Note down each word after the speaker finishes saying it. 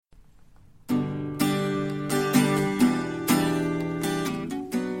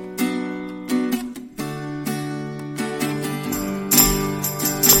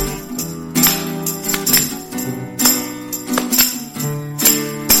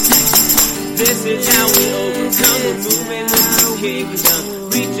This is how we overcome. We're moving with the kingdom,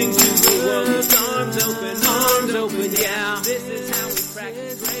 reaching to the world with arms open, yeah. This is how we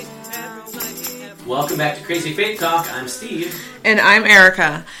practice grace every night. Welcome back to Crazy Faith Talk. I'm Steve. And I'm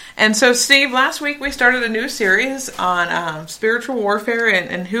Erica. And so, Steve, last week we started a new series on spiritual warfare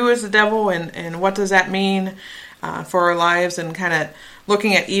and who is the devil and what does that mean for our lives, and kind of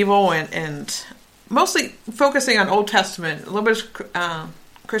looking at evil and mostly focusing on Old Testament, a little bit of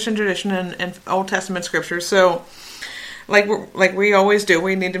Christian tradition and Old Testament scriptures. So, like we always do,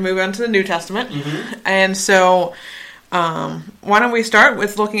 we need to move on to the New Testament. Mm-hmm. And so, why don't we start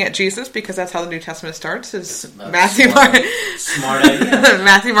with looking at Jesus, because that's how the New Testament starts, is Matthew, Mark, smart idea.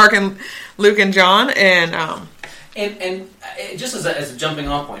 Matthew, Mark, and Luke, and John. And just as a jumping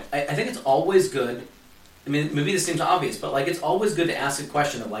off point, I think it's always good. I mean, maybe this seems obvious, but it's always good to ask a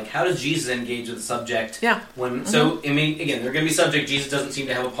question of how does Jesus engage with the subject? Yeah. When so, I mean, again, they're going to be subject. Jesus doesn't seem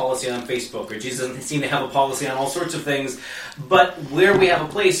to have a policy on Facebook, or Jesus doesn't seem to have a policy on all sorts of things. But where we have a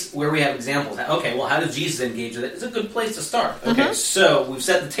place where we have examples, okay, well, how does Jesus engage with it? It's a good place to start. Okay, so we've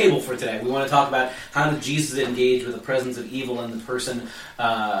set the table for today. We want to talk about how does Jesus engage with the presence of evil in the person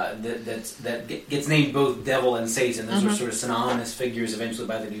that gets named both devil and Satan. Those are sort of synonymous figures eventually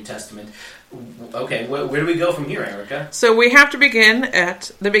by the New Testament. Okay, where do we go from here, Erica? So we have to begin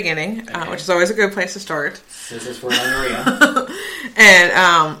at the beginning, which is always a good place to start. This is for Maria.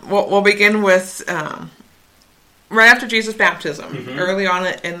 And we'll begin with right after Jesus' baptism, early on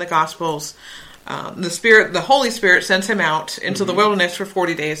in the Gospels. The Holy Spirit sends him out into the wilderness for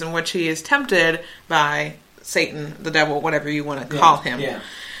 40 days, in which he is tempted by Satan, the devil, whatever you want to call him. Yeah.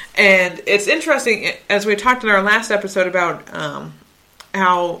 And it's interesting, as we talked in our last episode about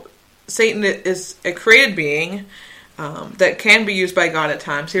how Satan is a created being that can be used by God at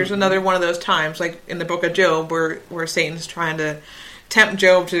times. Here's another one of those times, like in the book of Job, where Satan's trying to tempt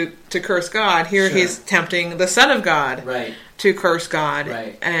Job to curse God. Here he's tempting the Son of God to curse God,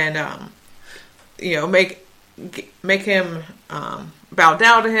 and make him bow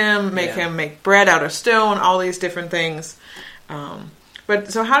down to him, make him make bread out of stone, all these different things.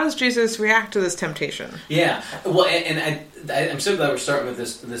 But so how does Jesus react to this temptation? Yeah, well, and I'm so glad we're starting with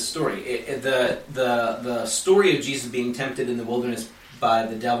this story. The story of Jesus being tempted in the wilderness by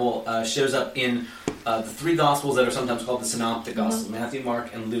the devil shows up in the three Gospels that are sometimes called the Synoptic Gospels, Matthew,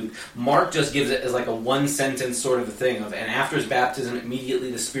 Mark, and Luke. Mark just gives it as a one-sentence sort of a thing and after his baptism, immediately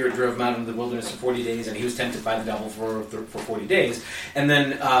the Spirit drove him out into the wilderness for 40 days, and he was tempted by the devil for 40 days. And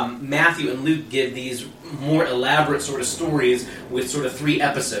then Matthew and Luke give these more elaborate sort of stories with sort of 3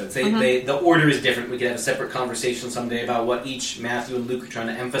 episodes. The order is different. We could have a separate conversation someday about what each Matthew and Luke are trying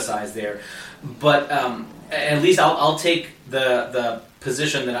to emphasize there. But at least I'll take the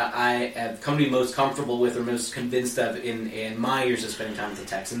position that I have come to be most comfortable with or most convinced of in my years of spending time with the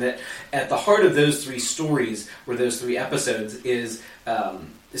text. And that at the heart of those 3 stories, or those 3 episodes, is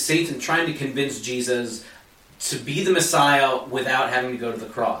Satan trying to convince Jesus to be the Messiah without having to go to the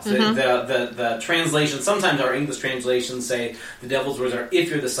cross. The translation, sometimes our English translations say the devil's words are, if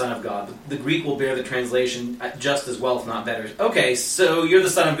you're the Son of God. The Greek will bear the translation just as well, if not better. Okay, so you're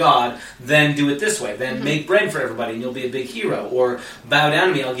the Son of God, then do it this way. Then make bread for everybody and you'll be a big hero. Or bow down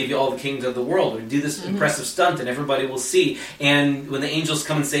to me, I'll give you all the kingdoms of the world. Or do this impressive stunt and everybody will see. And when the angels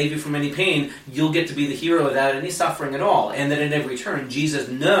come and save you from any pain, you'll get to be the hero without any suffering at all. And then at every turn, Jesus'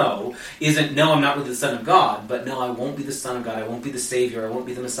 isn't, no, I'm not really the Son of God, but no, I won't be the Son of God, I won't be the Savior, I won't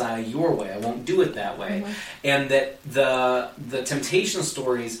be the Messiah your way, I won't do it that way. And that the temptation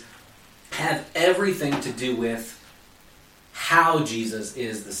stories have everything to do with how Jesus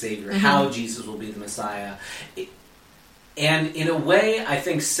is the Savior, how Jesus will be the Messiah. And in a way, I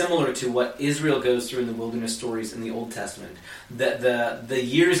think similar to what Israel goes through in the wilderness stories in the Old Testament. The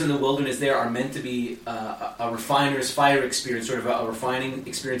years in the wilderness there are meant to be a refiner's fire experience, sort of a refining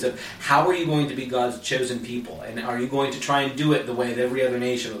experience of how are you going to be God's chosen people? And are you going to try and do it the way of every other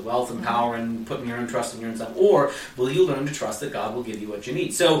nation, with wealth and power and putting your own trust in your own self? Or will you learn to trust that God will give you what you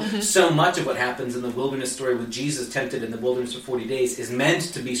need? So much of what happens in the wilderness story with Jesus tempted in the wilderness for 40 days is meant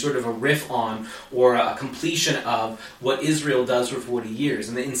to be sort of a riff on or a completion of what Israel does for 40 years.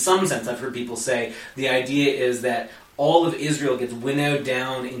 And in some sense, I've heard people say the idea is that all of Israel gets winnowed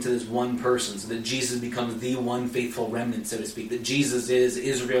down into this one person, so that Jesus becomes the one faithful remnant, so to speak. That Jesus is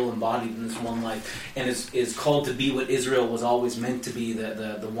Israel embodied in this one life, and is called to be what Israel was always meant to be,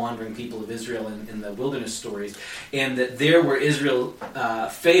 the wandering people of Israel in the wilderness stories. And that there where Israel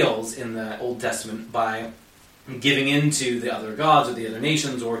fails in the Old Testament by giving into the other gods or the other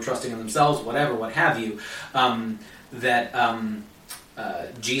nations or trusting in themselves, whatever, what have you,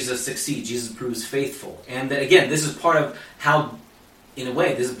 Jesus succeeds, Jesus proves faithful. And that, again, this is part of how in a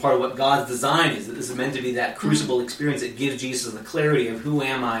way, this is part of what God's design is. That this is meant to be that crucible experience that gives Jesus the clarity of who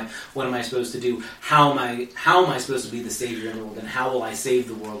am I, what am I supposed to do, how am I supposed to be the Savior in the world, and how will I save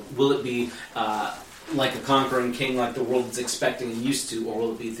the world? Will it be like a conquering king, like the world is expecting and used to, or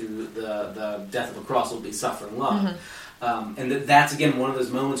will it be through the death of a cross? Will it be suffering love? And that's again one of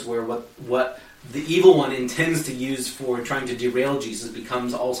those moments where what the evil one intends to use for trying to derail Jesus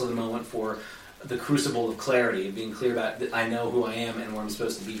becomes also the moment for the crucible of clarity, of being clear about that I know who I am and where I'm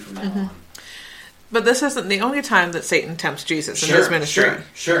supposed to be from now on. But this isn't the only time that Satan tempts Jesus in his ministry.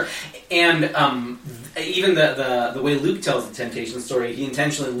 Sure. And even the way Luke tells the temptation story, he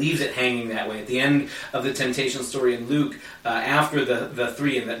intentionally leaves it hanging that way. At the end of the temptation story in Luke, after the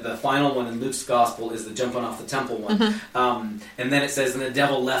three, and the final one in Luke's gospel is the jumping off the temple one. And then it says, and the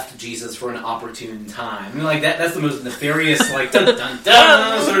devil left Jesus for an opportune time. I mean, like that's the most nefarious, like dun dun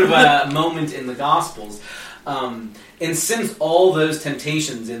dun, sort of a moment in the gospels. And since all those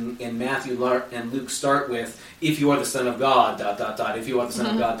temptations in Matthew and Luke start with, if you are the Son of God, ... if you are the Son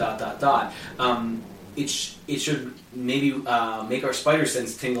of God, ... it should maybe make our spider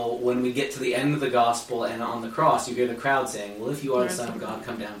sense tingle when we get to the end of the gospel and on the cross you hear the crowd saying, well, if you are the Son of God,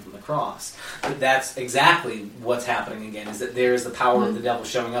 come down from the cross. But that's exactly what's happening again, is that there's the power of the devil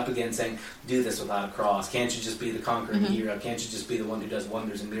showing up again saying, do this without a cross. Can't you just be the conquering hero? Can't you just be the one who does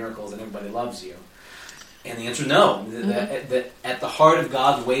wonders and miracles and everybody loves you? And the answer is no. That at the heart of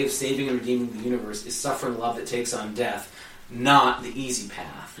God's way of saving and redeeming the universe is suffering love that takes on death, not the easy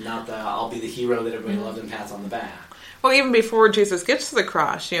path, not the I'll be the hero that everybody loves and pats on the back. Well, even before Jesus gets to the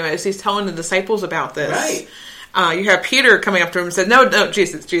cross, as he's telling the disciples about this, you have Peter coming up to him and said, "No,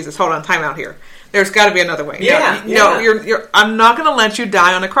 Jesus, hold on, time out here. There's got to be another way. No, I'm not going to let you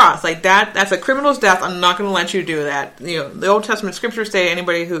die on a cross like that. That's a criminal's death. I'm not going to let you do that. The Old Testament scriptures say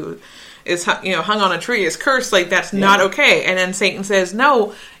anybody who is hung on a tree is cursed. Like that's not okay." And then Satan says,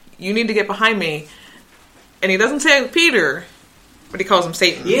 "No, you need to get behind me." And he doesn't say Peter, but he calls him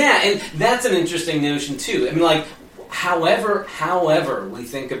Satan. Yeah, and that's an interesting notion too. I mean, like, however we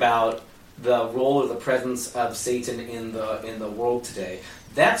think about the role or the presence of Satan in the world today,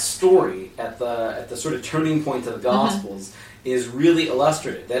 that story at the sort of turning point of the Gospels is really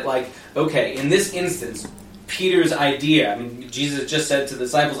illustrative. That, like, okay, in this instance, Peter's idea, I mean, Jesus just said to the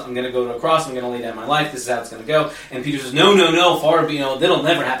disciples, I'm going to go to a cross, I'm going to lay down my life, this is how it's going to go. And Peter says, no, far be, that'll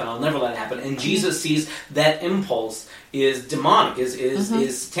never happen, I'll never let it happen. And Jesus sees that impulse is demonic, is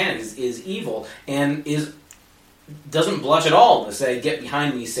satanic, is evil, and doesn't blush at all to say, get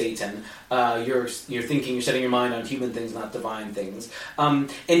behind me, Satan. You're thinking, you're setting your mind on human things, not divine things. And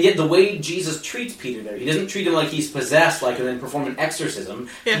yet the way Jesus treats Peter there, he doesn't treat him like he's possessed, like, and then perform an exorcism.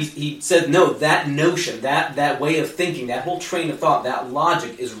 Yeah. He said, no, that notion, that way of thinking, that whole train of thought, that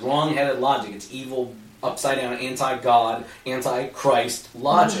logic is wrong-headed logic. It's evil, upside-down, anti-God, anti-Christ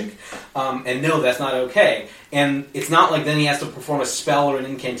logic. And no, that's not okay. And it's not like then he has to perform a spell or an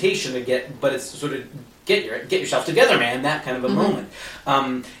incantation but it's sort of, get yourself together, man, that kind of a moment.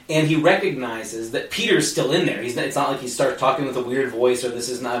 And he recognizes that Peter's still in there. It's not like he starts talking with a weird voice, or this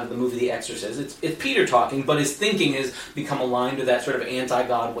is not the movie The Exorcist. It's Peter talking, but his thinking has become aligned to that sort of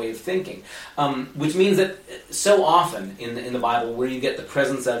anti-God way of thinking. Which means that so often in the Bible, where you get the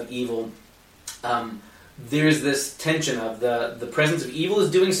presence of evil, there's this tension of the presence of evil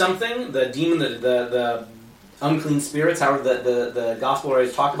is doing something, the demon, the unclean spirits, however the gospel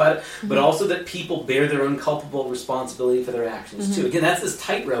writers talk about it, but also that people bear their own culpable responsibility for their actions too. Again, that's this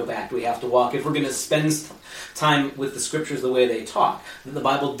tightrope act we have to walk if we're going to spend time with the scriptures the way they talk. The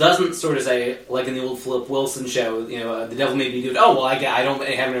Bible doesn't sort of say, like in the old Flip Wilson show, the devil made me do it. Oh, well, I don't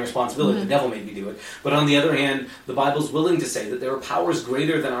have any responsibility. The devil made me do it. But on the other hand, the Bible's willing to say that there are powers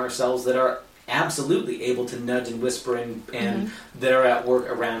greater than ourselves that are absolutely able to nudge and whisper and that are at work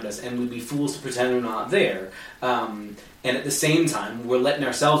around us, and we'd be fools to pretend they're not there. And at the same time, we're letting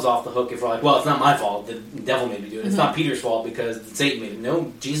ourselves off the hook if we're like, well, it's not my fault, the devil made me do it. It's not Peter's fault because Satan made it.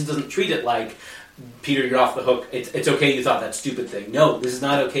 No, Jesus doesn't treat it like, Peter, you're off the hook. It's okay you thought that stupid thing. No, this is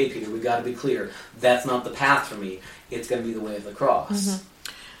not okay, Peter. We've got to be clear. That's not the path for me. It's going to be the way of the cross.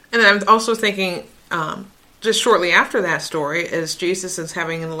 And I'm also thinking, just shortly after that story, as Jesus is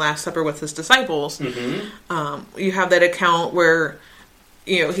having the Last Supper with his disciples, you have that account where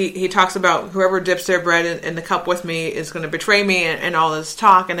he talks about whoever dips their bread in the cup with me is going to betray me, and all this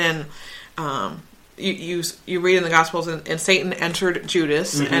talk, and then you read in the Gospels, and Satan entered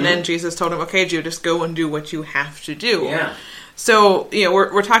Judas, and then Jesus told him, okay, Judas, go and do what you have to do. Yeah. So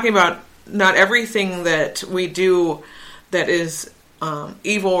we're talking about not everything that we do that is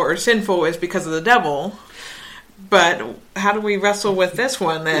evil or sinful is because of the devil. But how do we wrestle with this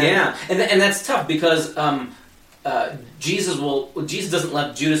one then? Yeah, and that's tough because Jesus doesn't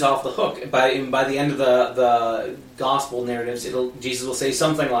let Judas off the hook. By the end of the gospel narratives, Jesus will say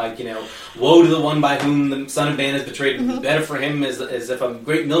something like, "Woe to the one by whom the Son of Man is betrayed. It would be better for him as if a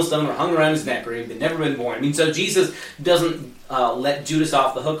great millstone were hung around his neck, or he'd never been born." I mean, so Jesus doesn't let Judas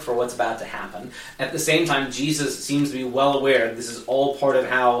off the hook for what's about to happen. At the same time, Jesus seems to be well aware this is all part of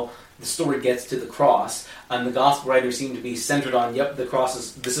how the story gets to the cross, and the gospel writers seem to be centered on, the cross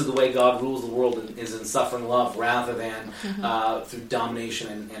this is the way God rules the world, and is in suffering love rather than through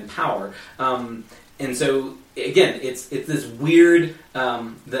domination and power. And so again, it's this weird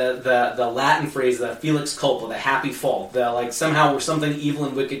the Latin phrase, the felix culpa, the happy fault, like somehow where something evil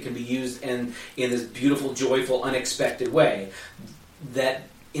and wicked can be used in this beautiful, joyful, unexpected way that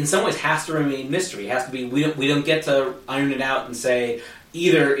in some ways has to remain mystery. It has to be we don't get to iron it out and say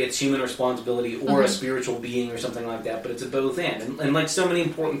either it's human responsibility or a spiritual being or something like that, but it's a both and like so many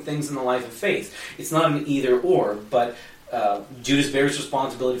important things in the life of faith, it's not an either or, but Judas bears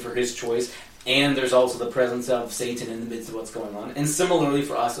responsibility for his choice, and there's also the presence of Satan in the midst of what's going on. And similarly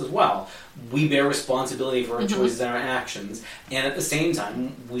for us as well, we bear responsibility for our choices and our actions, and at the same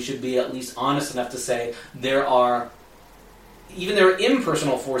time we should be at least honest enough to say there are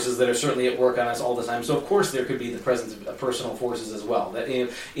impersonal forces that are certainly at work on us all the time. So of course there could be the presence of personal forces as well. That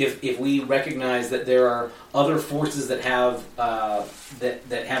if we recognize that there are other forces that have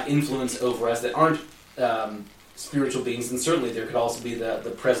that have influence over us that aren't spiritual beings, then certainly there could also be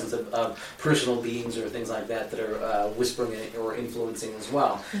the presence of personal beings or things like that are whispering or influencing as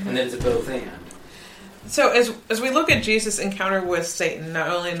well. And then it's a both and. So as we look at Jesus' encounter with Satan, not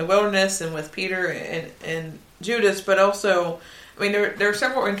only in the wilderness and with Peter and Judas, but also, I mean, there are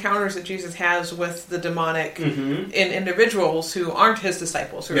several encounters that Jesus has with the demonic in individuals who aren't his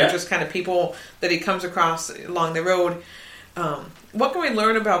disciples, who are just kind of people that he comes across along the road. What can we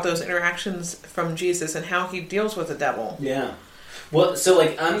learn about those interactions from Jesus and how he deals with the devil? Yeah. Well, so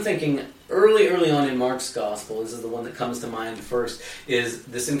I'm thinking early on in Mark's gospel, this is the one that comes to mind first, is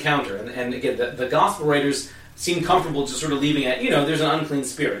this encounter. And again, the gospel writers seem comfortable just sort of leaving it, there's an unclean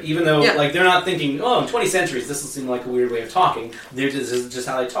spirit. Even though, they're not thinking, in 20 centuries, this will seem like a weird way of talking. This is just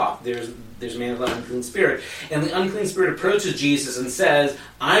how they talk. There's a man with an unclean spirit. And the unclean spirit approaches Jesus and says,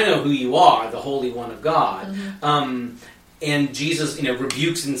 "I know who you are, the Holy One of God." And Jesus,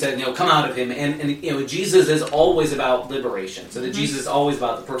 rebukes and says, "Come out of him." And Jesus is always about liberation. So that Jesus is always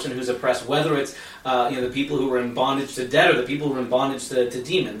about the person who's oppressed, whether it's the people who are in bondage to debt or the people who are in bondage to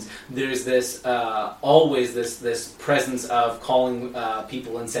demons. There's this always this presence of calling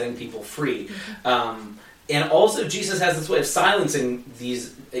people and setting people free. And also Jesus has this way of silencing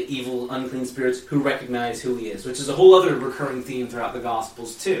these evil, unclean spirits who recognize who he is, which is a whole other recurring theme throughout the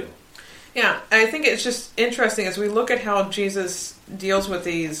Gospels too. Yeah, I think it's just interesting as we look at how Jesus deals with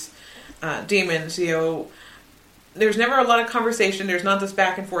these demons. There's never a lot of conversation. There's not this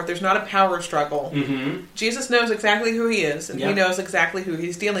back and forth. There's not a power struggle. Jesus knows exactly who he is, and he knows exactly who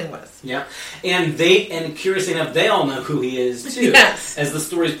he's dealing with. Yeah, and curiously enough, they all know who he is too. Yes. As the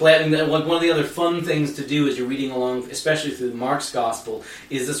story's playing, one of the other fun things to do as you're reading along, especially through Mark's gospel,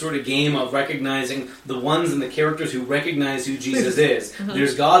 is the sort of game of recognizing the ones and the characters who recognize who Jesus is.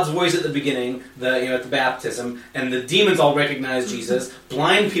 There's God's voice at the beginning, at the baptism, and the demons all recognize Jesus.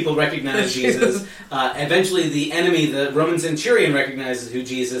 Blind people recognize Jesus. Eventually, the enemy, the Roman centurion, recognizes who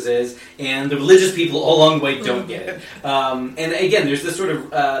Jesus is, and the religious people all along the way don't get it. And again, there's this sort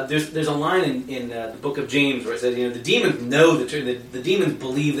of there's a line in the book of James where it says, the demons know the truth. The demons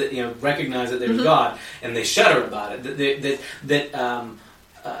believe that recognize that there's God, and they shudder about it. That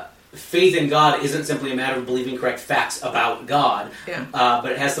faith in God isn't simply a matter of believing correct facts about God,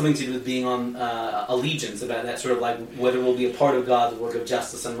 but it has something to do with being on allegiance, about that sort of like whether we'll be a part of God's work of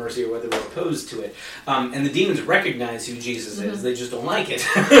justice and mercy or whether we're opposed to it. And the demons recognize who Jesus is. They just don't like it.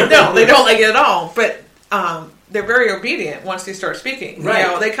 No, they don't like it at all. But they're very obedient once he starts speaking.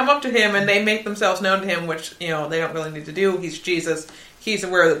 Right. They come up to him and they make themselves known to him, which they don't really need to do. He's Jesus. He's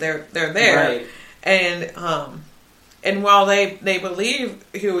aware that they're there. Right. And while they believe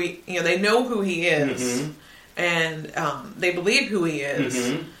who he, they know who he is, and they believe who he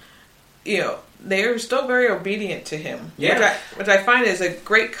is, they're still very obedient to him. Yeah. Which I find is a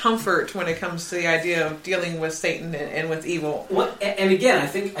great comfort when it comes to the idea of dealing with Satan and with evil. Well, and again, I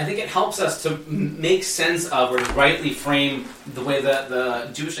think it helps us to make sense of or rightly frame the way that the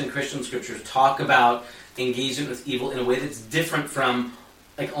Jewish and Christian scriptures talk about engagement with evil in a way that's different from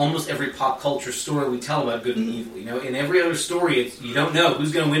like almost every pop culture story we tell about good and evil. You know, in every other story, you don't know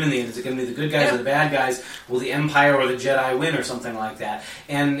who's going to win in the end. Is it going to be the good guys or the bad guys? Will the Empire or the Jedi win, or something like that?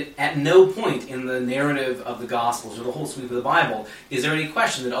 And at no point in the narrative of the Gospels or the whole sweep of the Bible is there any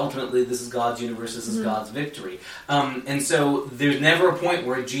question that ultimately this is God's universe, this is God's victory. And so there's never a point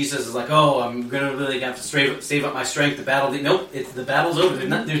where Jesus is like, oh, I'm going to really have to save up my strength to battle. Nope, the battle's over.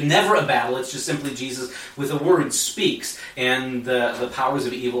 There's never a battle. It's just simply Jesus with a word speaks, and the powers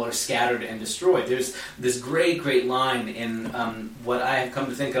of evil are scattered and destroyed. There's this great line in what I have come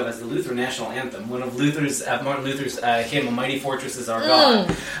to think of as the Lutheran national anthem, one of Martin Luther's hymn, "A Mighty Fortress is Our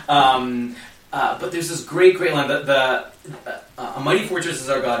God." But there's this great line. A Mighty Fortress is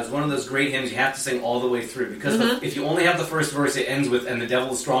Our God is one of those great hymns you have to sing all the way through, because if you only have the first verse, it ends with, "And the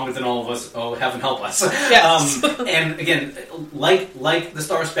devil is stronger than all of us, oh, heaven help us." Yes. And again, like the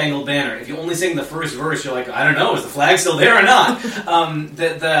Star Spangled Banner, if you only sing the first verse, you're like, I don't know, is the flag still there or not?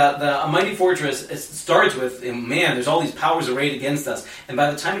 A Mighty Fortress, it starts with, man, there's all these powers arrayed against us, and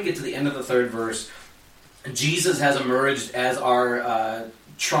by the time you get to the end of the third verse, Jesus has emerged as our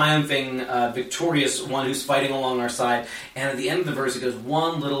triumphing, victorious one who's fighting along our side. And at the end of the verse, it goes,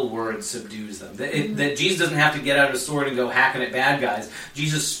 one little word subdues them. That Jesus doesn't have to get out his sword and go hacking at bad guys.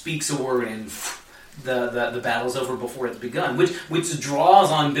 Jesus speaks a word and the battle's over before it's begun, which draws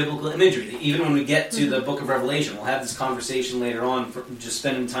on biblical imagery. Even when we get to the book of Revelation, we'll have this conversation later on, just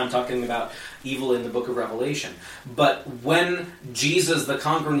spending time talking about evil in the book of Revelation. But when Jesus, the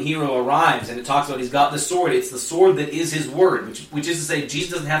conquering hero, arrives, and it talks about he's got the sword, it's the sword that is his word, which is to say,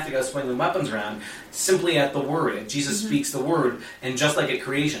 Jesus doesn't have to go swinging weapons around, simply at the word. And Jesus speaks the word, and just like at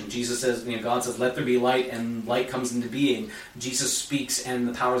creation, Jesus says, God says, let there be light, and light comes into being. Jesus speaks, and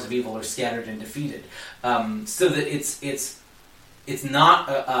the powers of evil are scattered and defeated. So that it's not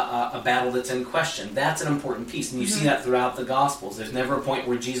a battle that's in question. That's an important piece, and you see that throughout the Gospels. There's never a point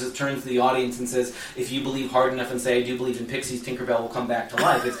where Jesus turns to the audience and says, if you believe hard enough and say, I do believe in pixies, Tinkerbell will come back to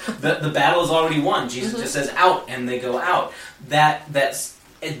life. The battle is already won. Jesus just says, out, and they go out.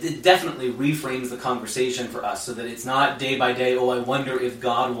 It definitely reframes the conversation for us, so that it's not day by day, oh, I wonder if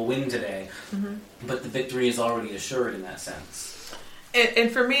God will win today, but the victory is already assured in that sense.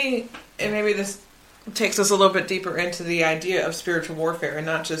 And for me, and maybe this takes us a little bit deeper into the idea of spiritual warfare, and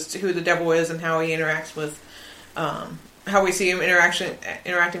not just who the devil is and how he interacts with, how we see him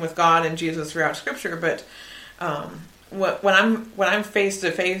interacting with God and Jesus throughout Scripture. But when I'm face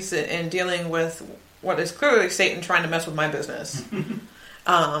to face and dealing with what is clearly Satan trying to mess with my business,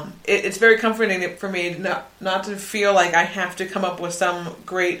 it's very comforting for me not to feel like I have to come up with some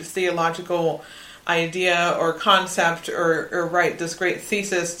great theological idea or concept or write this great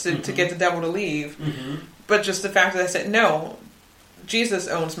thesis to get the devil to leave, but just the fact that I said, no, Jesus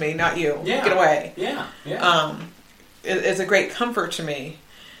owns me, not you. Get away. It's a great comfort to me,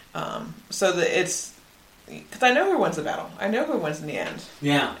 so that it's, because I know who wins the battle. I know who wins in the end.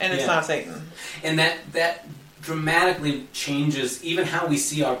 And it's not Satan. And that dramatically changes even how we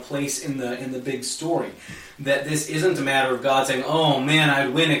see our place in the big story. That this isn't a matter of God saying, oh man,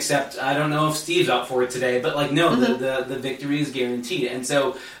 I'd win, except I don't know if Steve's up for it today. But the victory is guaranteed. And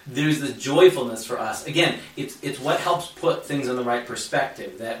so there's this joyfulness for us. Again, it's what helps put things in the right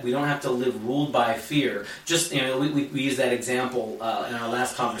perspective, that we don't have to live ruled by fear. Just, we used that example in our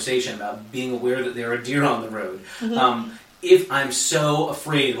last conversation about being aware that there are deer on the road. If I'm so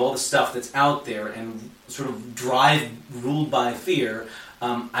afraid of all the stuff that's out there and sort of ruled by fear,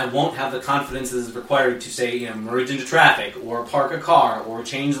 I won't have the confidence that is required to say, merge into traffic, or park a car, or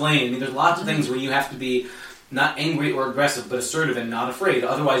change lane. I mean, there's lots of things where you have to be not angry or aggressive, but assertive and not afraid.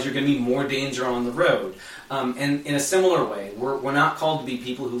 Otherwise, you're going to be more danger on the road. And in a similar way, we're not called to be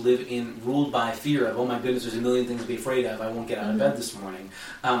people who live ruled by fear of, oh my goodness, there's a million things to be afraid of, I won't get out of bed this morning.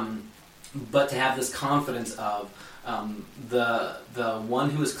 But to have this confidence of, the one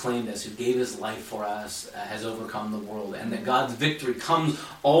who has claimed us, who gave his life for us, has overcome the world, and that God's victory comes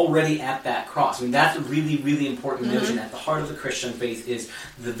already at that cross. I mean, that's a really, really important notion. At the heart of the Christian faith is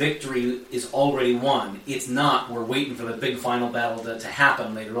the victory is already won. It's not, we're waiting for the big final battle to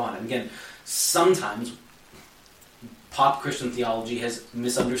happen later on. And again, sometimes pop Christian theology has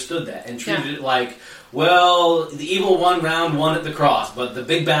misunderstood that and treated it like, well, the evil won round one at the cross, but the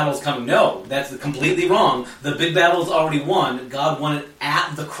big battle's coming. No, that's completely wrong. The big battle's already won. God won it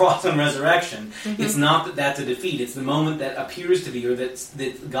at the cross and resurrection. It's not that that's a defeat. It's the moment that appears to be, or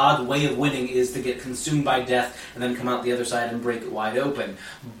that God's way of winning is to get consumed by death and then come out the other side and break it wide open.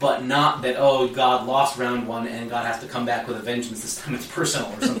 But not that, oh, God lost round one and God has to come back with a vengeance. This time it's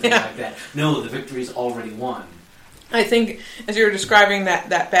personal or something like that. No, the victory's already won. I think as you were describing that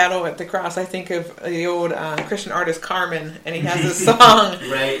battle at the cross, I think of the old Christian artist Carmen, and he has this song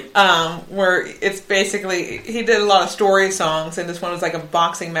Right. Where it's basically, he did a lot of story songs, and this one was like a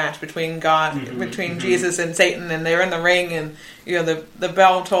boxing match between Jesus and Satan, and they're in the ring, and the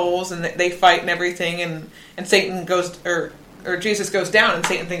bell tolls, and they fight and everything, and Satan goes, or Jesus goes down, and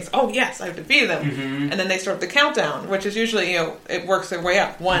Satan thinks, oh yes, I've defeated him. And then they start the countdown, which is usually, it works their way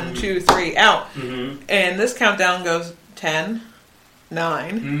up. 1, 2, 3, out. And this countdown goes 10,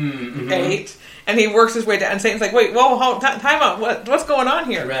 9, 8, and he works his way down. And Satan's like, wait, whoa, hold, time out. What's going on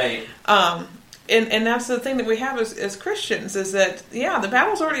here? Right. And that's the thing that we have as Christians, is that, the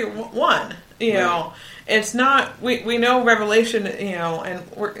battle's already won. Right. It's not, we know Revelation, and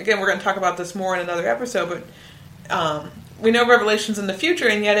we're going to talk about this more in another episode, but we know Revelation's in the future,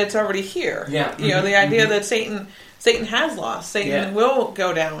 and yet it's already here. Yeah. The idea that Satan has lost. Satan will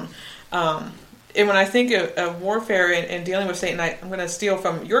go down. And when I think of warfare and dealing with Satan, I'm going to steal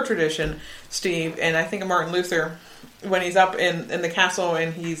from your tradition, Steve, and I think of Martin Luther when he's up in the castle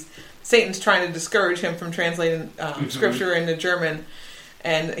and Satan's trying to discourage him from translating scripture into German,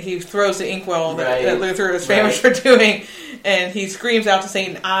 and he throws the inkwell that Luther is famous for doing, and he screams out to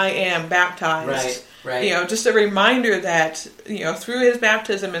Satan, "I am baptized." Right. Just a reminder that, through his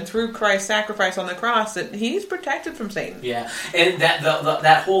baptism and through Christ's sacrifice on the cross, that he's protected from Satan. Yeah, and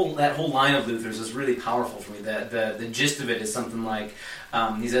that whole line of Luther's is really powerful for me. The gist of it is something like,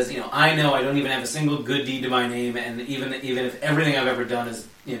 he says, I know I don't even have a single good deed to my name, and even if everything I've ever done is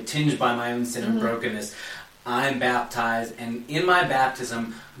tinged by my own sin and brokenness, I'm baptized, and in my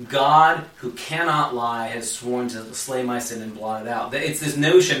baptism, God, who cannot lie, has sworn to slay my sin and blot it out. It's this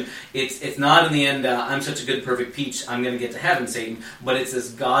notion, it's not in the end, I'm such a good, perfect peach, I'm going to get to heaven, Satan, but it's this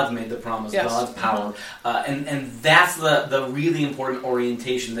God's made the promise, God's power. And that's the really important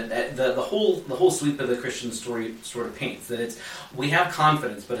orientation that the whole sweep of the Christian story sort of paints, that we have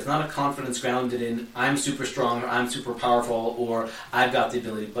confidence, but it's not a confidence grounded in I'm super strong, or I'm super powerful, or I've got the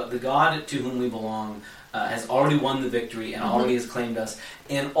ability, but the God to whom we belong has already won the victory and already has claimed us,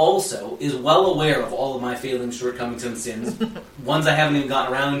 and also is well aware of all of my failings, shortcomings, and sins, ones I haven't even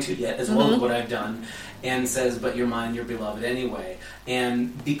gotten around to yet, as well as what I've done, and says, but you're mine, you're beloved anyway.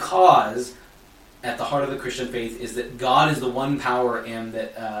 And because at the heart of the Christian faith is that God is the one power and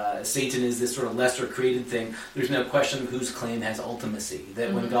that Satan is this sort of lesser created thing, there's no question whose claim has ultimacy.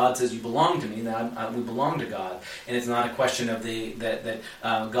 That when God says, you belong to me, then we belong to God. And it's not a question of that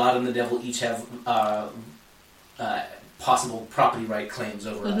God and the devil each have possible property right claims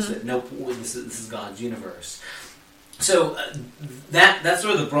over us. That this is God's universe. So that's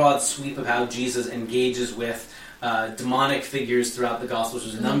sort of the broad sweep of how Jesus engages with demonic figures throughout the Gospels.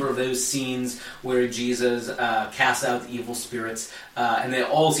 There's a number of those scenes where Jesus casts out the evil spirits, and they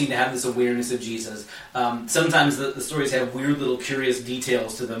all seem to have this awareness of Jesus. Sometimes the stories have weird little curious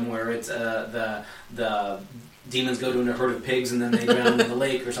details to them, where it's the demons go to a herd of pigs and then they drown in the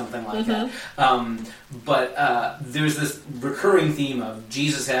lake or something like that. But there's this recurring theme of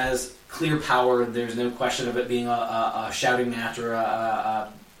Jesus has clear power. There's no question of it being a shouting match or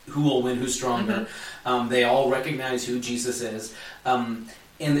who will win, who's stronger. They all recognize who Jesus is. And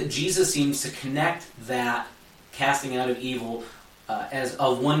that Jesus seems to connect that casting out of evil as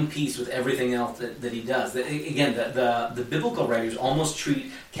of one piece with everything else that he does. That, again, the biblical writers almost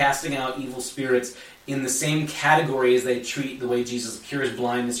treat casting out evil spirits in the same category as they treat the way Jesus cures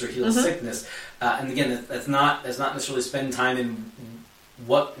blindness or heals sickness. And again, that's not necessarily spend time in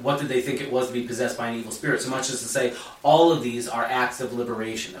what did they think it was to be possessed by an evil spirit, so much as to say all of these are acts of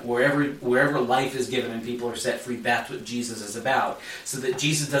liberation. That wherever life is given and people are set free, that's what Jesus is about. So that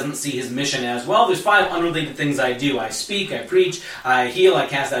Jesus doesn't see his mission as, well, there's 5 unrelated things I do. I speak, I preach, I heal, I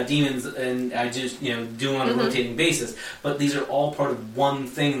cast out demons, and I just do them on a rotating basis. But these are all part of one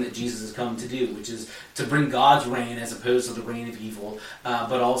thing that Jesus has come to do, which is to bring God's reign as opposed to the reign of evil,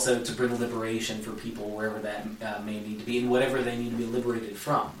 but also to bring liberation for people wherever that may need to be, and whatever they need to be liberated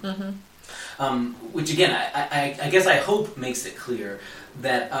from. Which again, I guess I hope makes it clear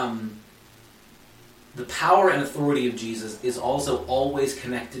that the power and authority of Jesus is also always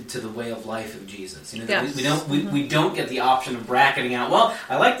connected to the way of life of Jesus. We don't get the option of bracketing out, well,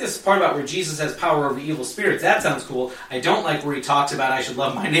 I like this part about where Jesus has power over evil spirits. That sounds cool. I don't like where he talks about I should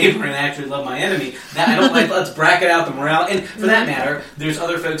love my neighbor and actually love my enemy. That I don't like. Let's bracket out the morality. And for that matter, there's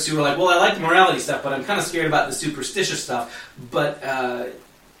other folks who are like, well, I like the morality stuff, but I'm kind of scared about the superstitious stuff. But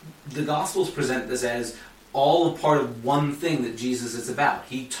the Gospels present this as all a part of one thing that Jesus is about.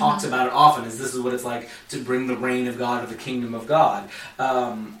 He talks about it often as this is what it's like to bring the reign of God or the kingdom of God.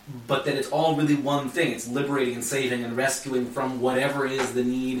 But that it's all really one thing. It's liberating and saving and rescuing from whatever is the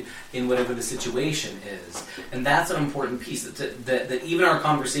need in whatever the situation is. And that's an important piece. That even our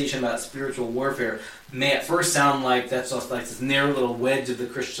conversation about spiritual warfare may at first sound like that's just like this narrow little wedge of the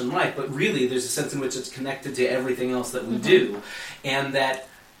Christian life, but really there's a sense in which it's connected to everything else that we do. And that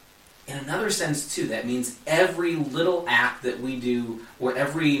in another sense, too, that means every little act that we do or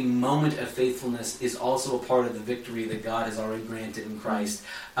every moment of faithfulness is also a part of the victory that God has already granted in Christ.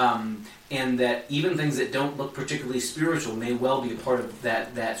 And that even things that don't look particularly spiritual may well be a part of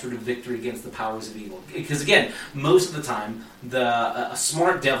that sort of victory against the powers of evil. Because, again, most of the time, a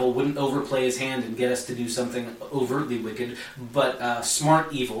smart devil wouldn't overplay his hand and get us to do something overtly wicked, but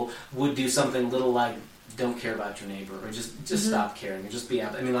smart evil would do something a little like, don't care about your neighbor, or just stop caring, or just be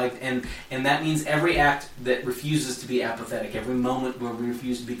and that means every act that refuses to be apathetic, every moment where we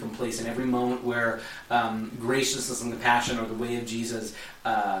refuse to be complacent, every moment where graciousness and compassion or the way of Jesus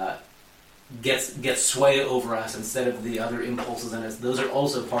gets sway over us instead of the other impulses in us, those are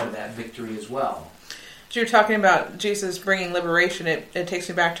also part of that victory as well. You're talking about Jesus bringing liberation. It takes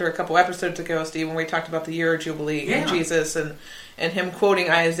me back to a couple episodes ago, Steve, when we talked about the year of Jubilee and Jesus and him quoting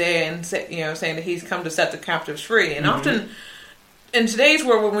Isaiah and saying that he's come to set the captives free. And often in today's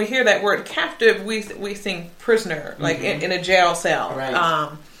world, when we hear that word captive, we think prisoner, like in a jail cell.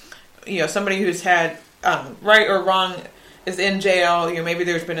 Right. Somebody who's had right or wrong is in jail. Maybe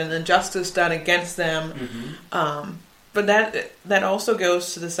there's been an injustice done against them. But that also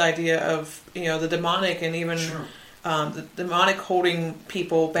goes to this idea of the demonic and even the demonic holding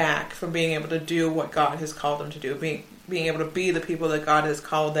people back from being able to do what God has called them to do, being able to be the people that God has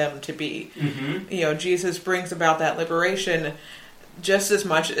called them to be. Jesus brings about that liberation just as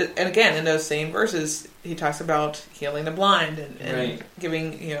much. And again, in those same verses, he talks about healing the blind and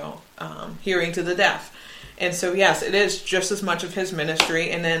giving hearing to the deaf. And so yes, it is just as much of his ministry.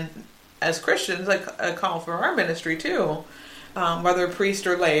 And then as Christians, like a call for our ministry too, whether priest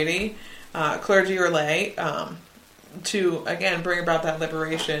or laity, clergy or lay, to again bring about that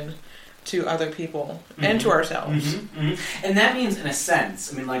liberation to other people and to ourselves. And that means, in a sense,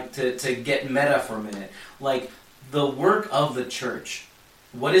 to get meta for a minute, like the work of the church.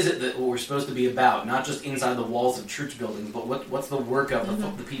 What is it that we're supposed to be about? Not just inside the walls of church buildings, but what's the work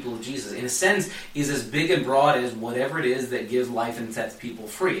of the people of Jesus? In a sense, is as big and broad as whatever it is that gives life and sets people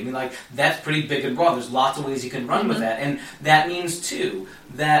free. That's pretty big and broad. There's lots of ways you can run with that. And that means, too,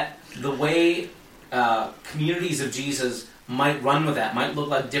 that the way communities of Jesus might run with that might look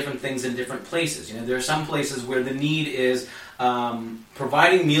like different things in different places. There are some places where the need is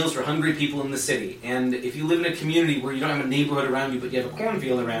providing meals for hungry people in the city. And if you live in a community where you don't have a neighborhood around you, but you have a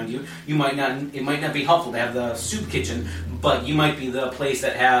cornfield around you, it might not be helpful to have the soup kitchen, but you might be the place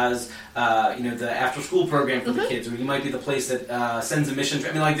that has the after-school program for the kids, or you might be the place that sends a mission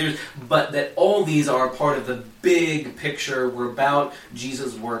trip. But that all these are part of the big picture. We're about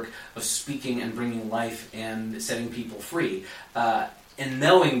Jesus' work of speaking and bringing life and setting people free. And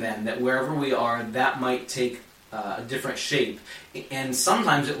knowing then that wherever we are, that might take a different shape. And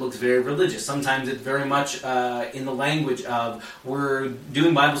sometimes it looks very religious. Sometimes it's very much in the language of we're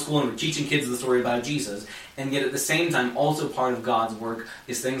doing Bible school and we're teaching kids the story about Jesus. And yet at the same time, also part of God's work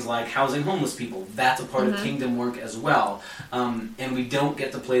is things like housing homeless people. That's a part of kingdom work as well. And we don't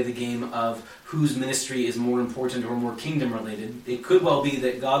get to play the game of whose ministry is more important or more kingdom related. It could well be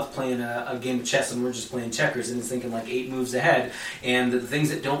that God's playing a game of chess and we're just playing checkers and is thinking like 8 moves ahead. And the things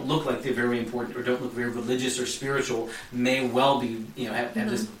that don't look like they're very important or don't look very religious or spiritual may well be, have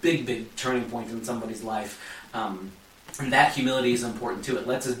this big turning point in somebody's life. And that humility is important too. It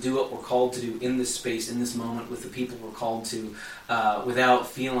lets us do what we're called to do in this space, in this moment, with the people we're called to, without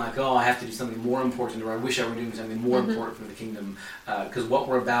feeling like, I have to do something more important, or I wish I were doing something more important for the kingdom. Because what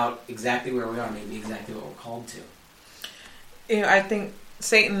we're about, exactly where we are, may be exactly what we're called to. I think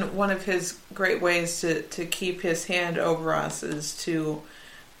Satan, one of his great ways to keep his hand over us is to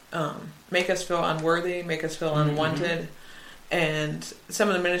make us feel unworthy, make us feel unwanted. And some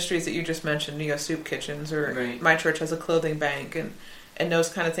of the ministries that you just mentioned, soup kitchens, or my church has a clothing bank, and those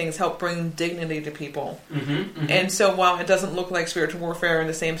kind of things help bring dignity to people. And so while it doesn't look like spiritual warfare in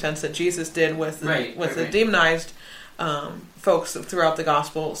the same sense that Jesus did with the demonized folks throughout the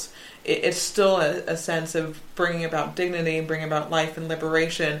Gospels, it's still a sense of bringing about dignity, bringing about life and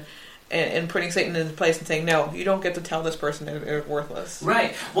liberation. and putting Satan in his place and saying, no, you don't get to tell this person they're worthless.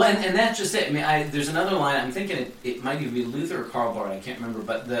 Right. Well, and that's just it. I mean, there's another line. I'm thinking it might even be Luther or Karl Barth. I can't remember.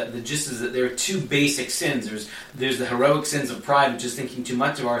 But the gist is that there are two basic sins. There's the heroic sins of pride, which is thinking too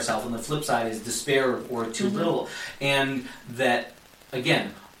much of ourselves, and the flip side is despair or too little. And that,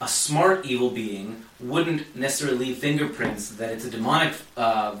 again, a smart evil being wouldn't necessarily leave fingerprints that it's a demonic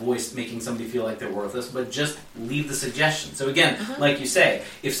voice making somebody feel like they're worthless, but just leave the suggestion. So again, like you say,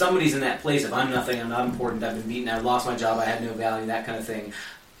 if somebody's in that place of I'm nothing, I'm not important, I've been beaten, I've lost my job, I have no value, that kind of thing,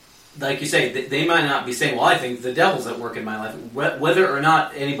 like you say, they might not be saying, well, I think the devil's at work in my life. Whether or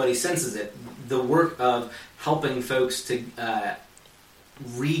not anybody senses it, the work of helping folks to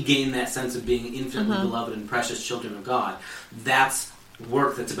regain that sense of being infinitely beloved and precious children of God, that's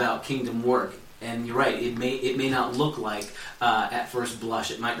work that's about kingdom work. And you're right, it may not look like at first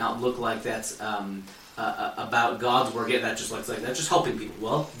blush, it might not look like that's about God's work. Yeah, that just looks like that's just helping people.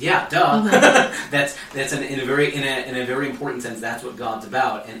 Well, yeah, duh. That's in a very important sense. That's what God's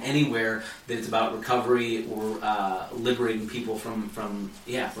about. And anywhere that it's about recovery or liberating people from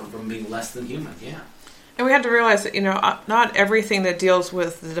being less than human. Yeah. And we have to realize that not everything that deals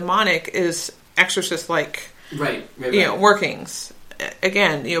with the demonic is exorcist-like. Right. Workings.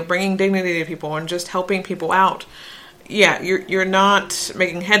 Again, bringing dignity to people and just helping people out. Yeah, you're not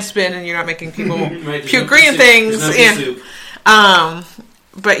making head spin and you're not making people puke green things.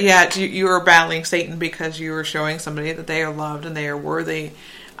 But yet you are battling Satan because you are showing somebody that they are loved and they are worthy,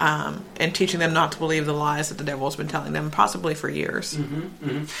 and teaching them not to believe the lies that the devil has been telling them, possibly for years.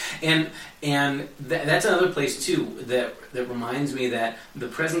 And that's another place too that reminds me that the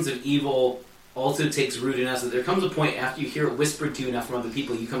presence of evil also takes root in us, that there comes a point after you hear it whispered to you enough from other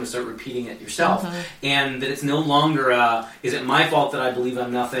people, you come to start repeating it yourself. And that it's no longer, is it my fault that I believe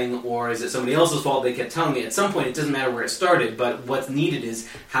I'm nothing, or is it somebody else's fault they kept telling me? At some point, it doesn't matter where it started, but what's needed is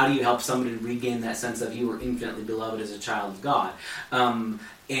how do you help somebody regain that sense of you were infinitely beloved as a child of God.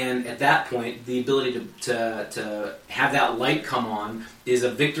 And at that point, the ability to have that light come on is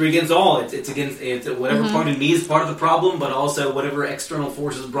a victory against all. It's against whatever part of me is part of the problem, but also whatever external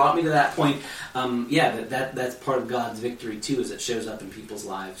forces brought me to that point. That's part of God's victory too, as it shows up in people's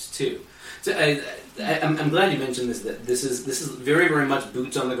lives too. So I'm glad you mentioned this. That this is very, very much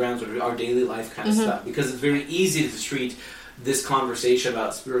boots on the ground, sort of our daily life kind of stuff, because it's very easy to treat this conversation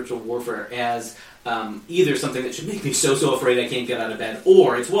about spiritual warfare as either something that should make me so afraid I can't get out of bed,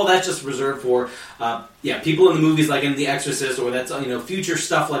 or it's, well, that's just reserved for people in the movies like in The Exorcist, or that's future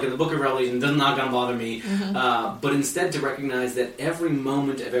stuff like in the Book of Revelation, that's not going to bother me. But instead to recognize that every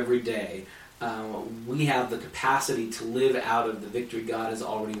moment of every day we have the capacity to live out of the victory God has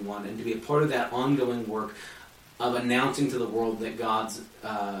already won, and to be a part of that ongoing work of announcing to the world that God's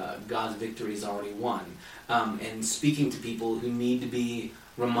victory is already won, and speaking to people who need to be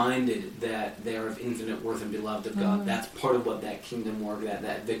reminded that they are of infinite worth and beloved of God. That's part of what that kingdom work,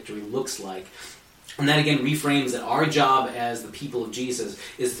 that victory looks like. And that again reframes that our job as the people of Jesus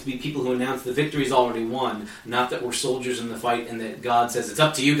is to be people who announce the victory is already won, not that we're soldiers in the fight and that God says, it's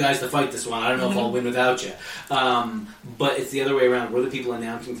up to you guys to fight this one, I don't know if I'll win without you. But it's the other way around. We're the people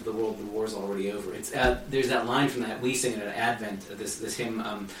announcing to the world the war's already over. It's there's that line from that we sing at Advent, this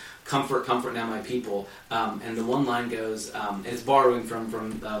hymn, Comfort, comfort now my people. And the one line goes, and it's borrowing from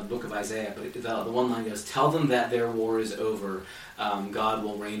the book of Isaiah, but the one line goes, tell them that their war is over, God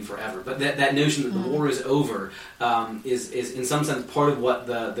will reign forever. But that notion that the war is over is in some sense part of what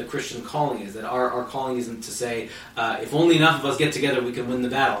the Christian calling is, that our calling isn't to say, if only enough of us get together we can win the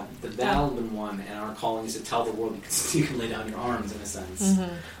battle. The battle has been won, and our calling is to tell the world you can lay down your arms, in a sense,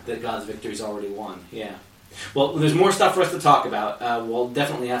 that God's victory is already won. Yeah. Well, there's more stuff for us to talk about. We'll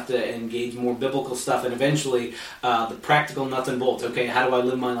definitely have to engage more biblical stuff, and eventually the practical nuts and bolts. Okay, how do I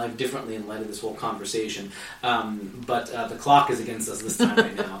live my life differently in light of this whole conversation? But the clock is against us this time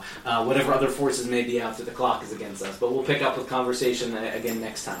right now. Whatever other forces may be out there, the clock is against us. But we'll pick up with conversation again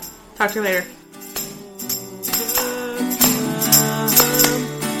next time. Talk to you later.